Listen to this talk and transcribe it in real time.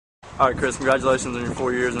All right, Chris, congratulations on your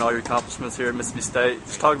 4 years and all your accomplishments here at Mississippi State.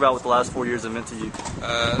 Just talk about what the last 4 years have meant to you.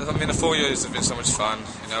 The 4 years have been so much fun.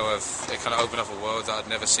 It kind of opened up a world that I'd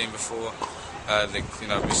never seen before.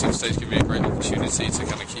 Mississippi State's given me a great opportunity to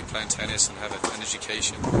kind of keep playing tennis and have an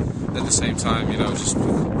education. At the same time, just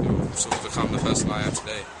sort of become the person I am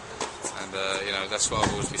today. And that's what I'll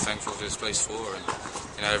always be thankful to this place for.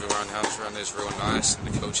 And everyone else around there is real nice, and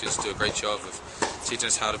the coaches do a great job of teaching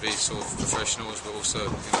us how to be sort of professionals, but also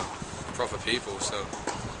proper people. So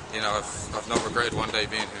I've not regretted one day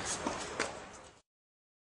being here.